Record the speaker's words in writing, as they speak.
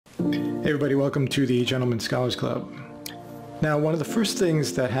Hey everybody, welcome to the Gentleman Scholars Club. Now, one of the first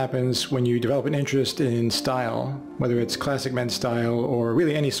things that happens when you develop an interest in style, whether it's classic men's style or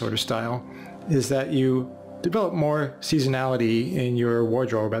really any sort of style, is that you develop more seasonality in your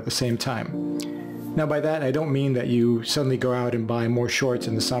wardrobe at the same time. Now by that, I don't mean that you suddenly go out and buy more shorts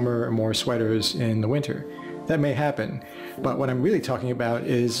in the summer or more sweaters in the winter. That may happen, but what I'm really talking about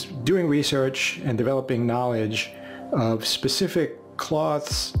is doing research and developing knowledge of specific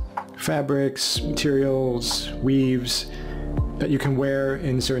cloths, fabrics, materials, weaves that you can wear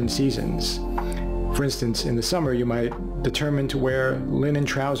in certain seasons. For instance, in the summer you might determine to wear linen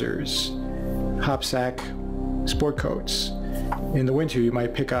trousers, hopsack sport coats. In the winter you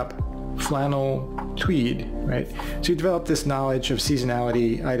might pick up flannel tweed, right? So you develop this knowledge of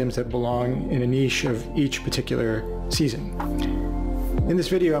seasonality, items that belong in a niche of each particular season. In this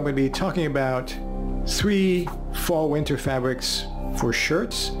video I'm going to be talking about 3 fall-winter fabrics for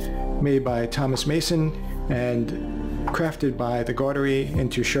shirts made by Thomas Mason and crafted by the Gaudery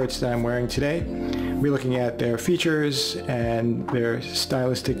into shirts that I'm wearing today. We're looking at their features and their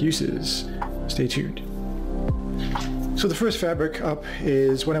stylistic uses. Stay tuned. So the first fabric up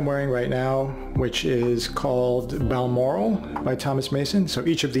is what I'm wearing right now, which is called Balmoral by Thomas Mason. So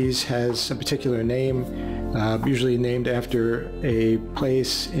each of these has a particular name, usually named after a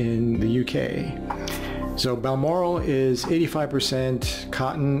place in the UK. So Balmoral is 85%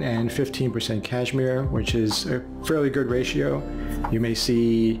 cotton and 15% cashmere, which is a fairly good ratio. You may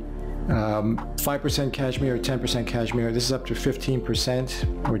see 5% cashmere or 10% cashmere. This is up to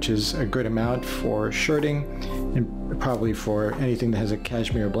 15%, which is a good amount for shirting and probably for anything that has a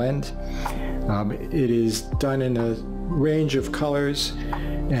cashmere blend. It is done in a range of colors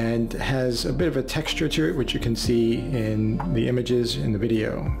and has a bit of a texture to it, which you can see in the images in the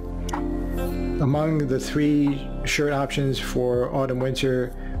video. Among the 3 shirt options for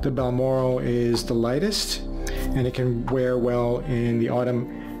autumn-winter, the Balmoral is the lightest, and it can wear well in the autumn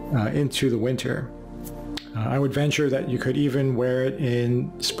into the winter. I would venture that you could even wear it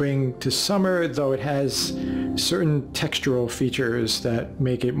in spring to summer, though it has certain textural features that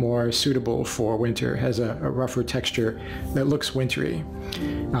make it more suitable for winter. It has a rougher texture that looks wintry.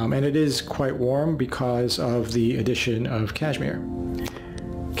 And it is quite warm because of the addition of cashmere.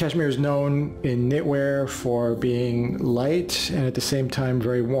 Cashmere is known in knitwear for being light and at the same time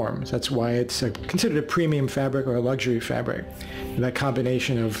very warm. That's why it's considered a premium fabric or a luxury fabric. And that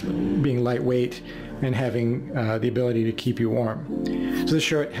combination of being lightweight and having the ability to keep you warm. So the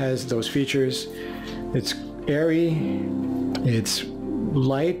shirt has those features. It's airy, it's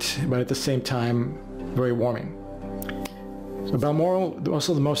light, but at the same time very warming. So Balmoral,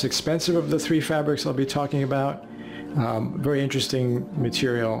 also the most expensive of the 3 fabrics I'll be talking about. Very interesting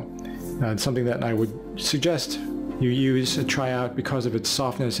material, something that I would suggest you use and try out because of its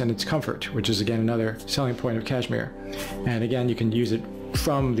softness and its comfort, which is again another selling point of cashmere. And again, you can use it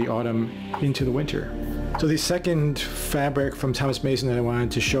from the autumn into the winter. So the second fabric from Thomas Mason that I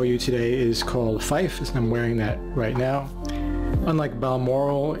wanted to show you today is called Fife, and I'm wearing that right now. Unlike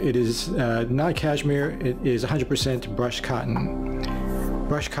Balmoral, it is not cashmere, it is 100% brushed cotton.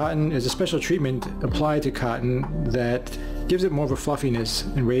 Brushed cotton is a special treatment applied to cotton that gives it more of a fluffiness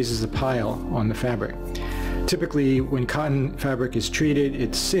and raises the pile on the fabric. Typically, when cotton fabric is treated,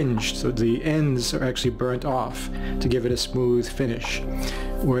 it's singed, so the ends are actually burnt off to give it a smooth finish.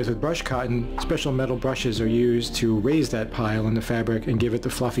 Whereas with brushed cotton, special metal brushes are used to raise that pile on the fabric and give it the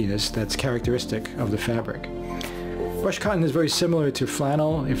fluffiness that's characteristic of the fabric. Brushed cotton is very similar to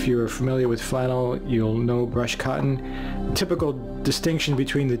flannel. If you're familiar with flannel, you'll know brushed cotton. The typical distinction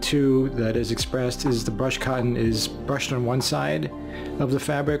between the two that is expressed is the brushed cotton is brushed on one side of the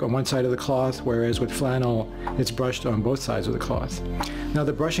fabric, on one side of the cloth, whereas with flannel, it's brushed on both sides of the cloth. Now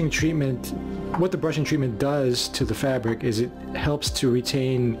the brushing treatment, what the brushing treatment does to the fabric is it helps to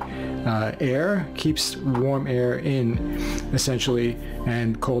retain air, keeps warm air in, essentially,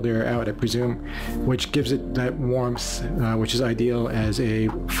 and cold air out, I presume, which gives it that warmth, which is ideal as a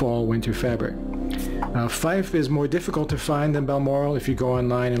fall-winter fabric. Fife is more difficult to find than Balmoral. If you go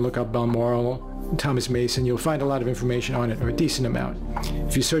online and look up Balmoral, Thomas Mason, you'll find a lot of information on it, or a decent amount.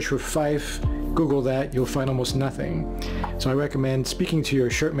 If you search for Fife, Google that, you'll find almost nothing. So I recommend speaking to your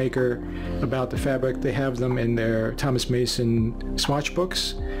shirt maker about the fabric. They have them in their Thomas Mason swatch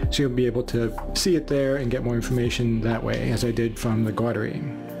books, so you'll be able to see it there and get more information that way, as I did from the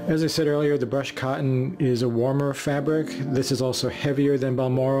Gaudery. As I said earlier, the brushed cotton is a warmer fabric. This is also heavier than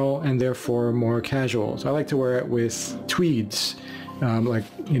Balmoral and therefore more casual. So I like to wear it with tweeds, like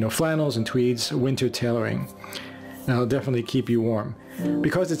flannels and tweeds, winter tailoring. It'll definitely keep you warm.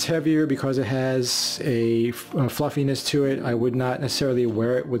 Because it's heavier, because it has a fluffiness to it, I would not necessarily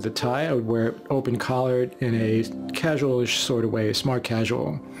wear it with a tie. I would wear it open collared in a casual-ish sort of way, a smart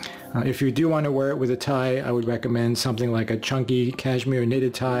casual. If you do want to wear it with a tie, I would recommend something like a chunky cashmere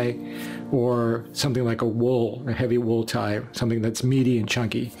knitted tie, or something like a heavy wool tie, something that's meaty and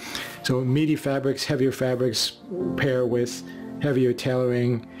chunky. So meaty fabrics, heavier fabrics pair with heavier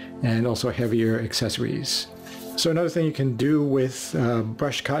tailoring and also heavier accessories. So another thing you can do with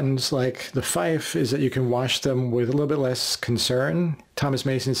brushed cottons like the Fife is that you can wash them with a little bit less concern. Thomas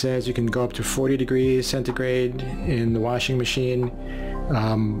Mason says you can go up to 40 degrees centigrade in the washing machine.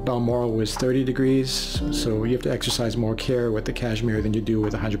 Balmoral was 30 degrees, so you have to exercise more care with the cashmere than you do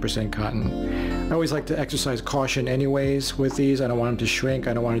with 100% cotton. I always like to exercise caution anyways with these. I don't want them to shrink,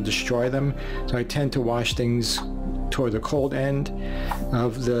 I don't want to destroy them, so I tend to wash things toward the cold end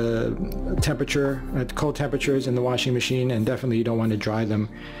of the temperature, at cold temperatures in the washing machine, and definitely you don't want to dry them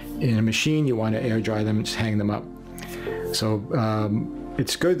in a machine. You want to air dry them and just hang them up. So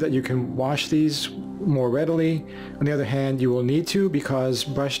it's good that you can wash these more readily. On the other hand, you will need to, because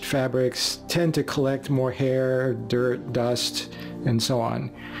brushed fabrics tend to collect more hair, dirt, dust, and so on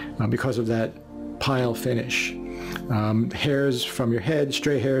because of that pile finish. Hairs from your head,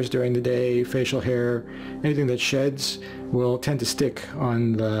 stray hairs during the day, facial hair, anything that sheds will tend to stick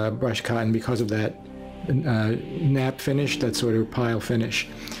on the brushed cotton because of that nap finish, that sort of pile finish.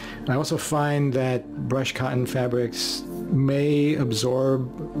 I also find that brushed cotton fabrics may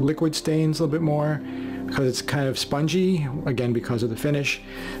absorb liquid stains a little bit more because it's kind of spongy, again because of the finish.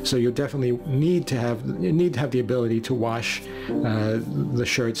 So you definitely need to have the ability to wash the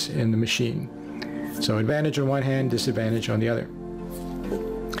shirts in the machine. So advantage on one hand, disadvantage on the other.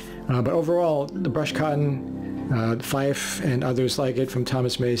 But overall, the brushed cotton, Fife and others like it from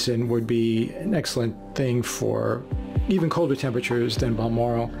Thomas Mason would be an excellent thing for even colder temperatures than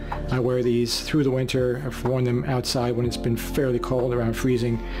Balmoral. I wear these through the winter. I've worn them outside when it's been fairly cold, around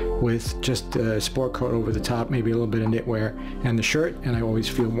freezing, with just a sport coat over the top, maybe a little bit of knitwear, and the shirt, and I always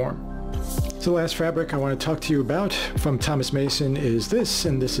feel warm. So the last fabric I want to talk to you about from Thomas Mason is this,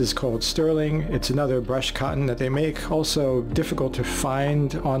 and this is called Sterling. It's another brushed cotton that they make, also difficult to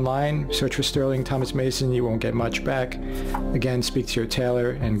find online. Search for Sterling Thomas Mason, you won't get much back. Again, speak to your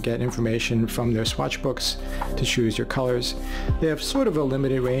tailor and get information from their swatch books to choose your colors. They have sort of a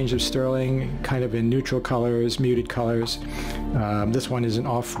limited range of Sterling, kind of in neutral colors, muted colors. This one is an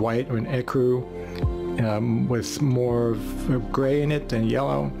off-white or an ecru, with more of gray in it than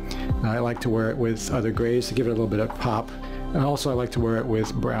yellow. I like to wear it with other grays to give it a little bit of pop. And also I like to wear it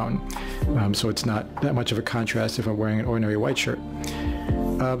with brown, so it's not that much of a contrast if I'm wearing an ordinary white shirt.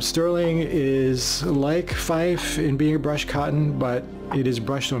 Sterling is like Fife in being a brushed cotton, but it is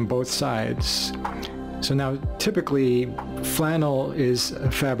brushed on both sides. So now typically flannel is a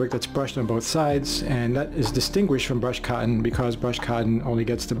fabric that's brushed on both sides, and that is distinguished from brushed cotton because brushed cotton only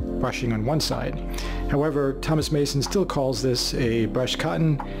gets the brushing on one side. However, Thomas Mason still calls this a brushed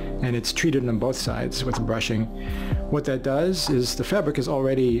cotton, and it's treated on both sides with the brushing. What that does is the fabric is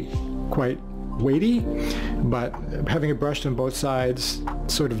already quite weighty, but having it brushed on both sides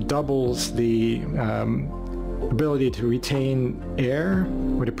sort of doubles the ability to retain air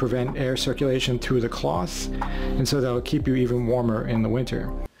or to prevent air circulation through the cloth, and so that'll keep you even warmer in the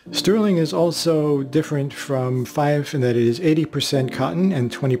winter. Sterling is also different from Fife in that it is 80% cotton and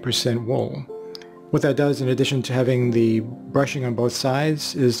 20% wool. What that does, in addition to having the brushing on both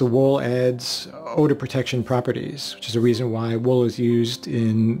sides, is the wool adds odor protection properties, which is the reason why wool is used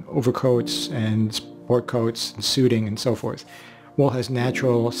in overcoats and sport coats and suiting and so forth. Wool has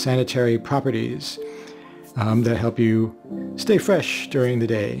natural sanitary properties that help you stay fresh during the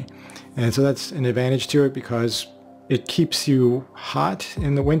day. And so that's an advantage to it because it keeps you hot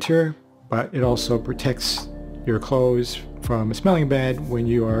in the winter, but it also protects your clothes from smelling bad when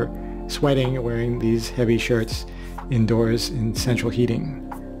you are sweating or wearing these heavy shirts indoors in central heating.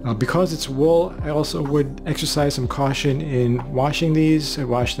 Because it's wool, I also would exercise some caution in washing these. I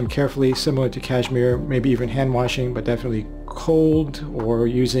wash them carefully, similar to cashmere, maybe even hand washing, but definitely cold, or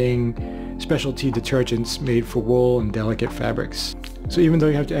using specialty detergents made for wool and delicate fabrics. So even though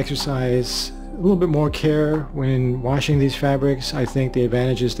you have to exercise a little bit more care when washing these fabrics, I think the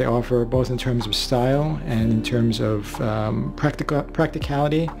advantages they offer, both in terms of style and in terms of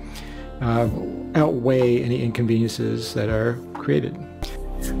practicality, outweigh any inconveniences that are created.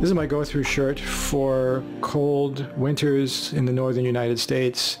 This is my go-through shirt for cold winters in the northern United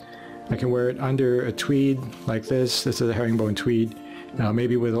States. I can wear it under a tweed like this. This is a herringbone tweed,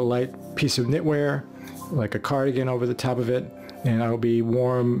 maybe with a light piece of knitwear, like a cardigan over the top of it, and I'll be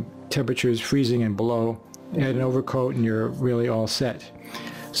warm temperatures freezing and below add an overcoat, and you're really all set.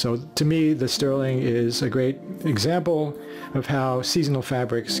 So to me, the sterling is a great example of how seasonal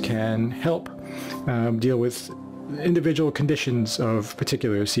fabrics can help deal with individual conditions of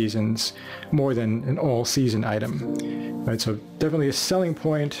particular seasons more than an all-season item. Right, so definitely a selling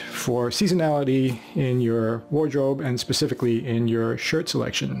point for seasonality in your wardrobe and specifically in your shirt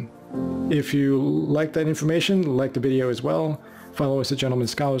selection. If you like that information, like the video as well, follow us at Gentleman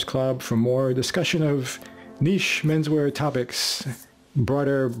Scholars Club for more discussion of niche menswear topics,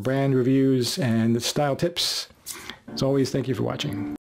 broader brand reviews, and style tips. As always, thank you for watching.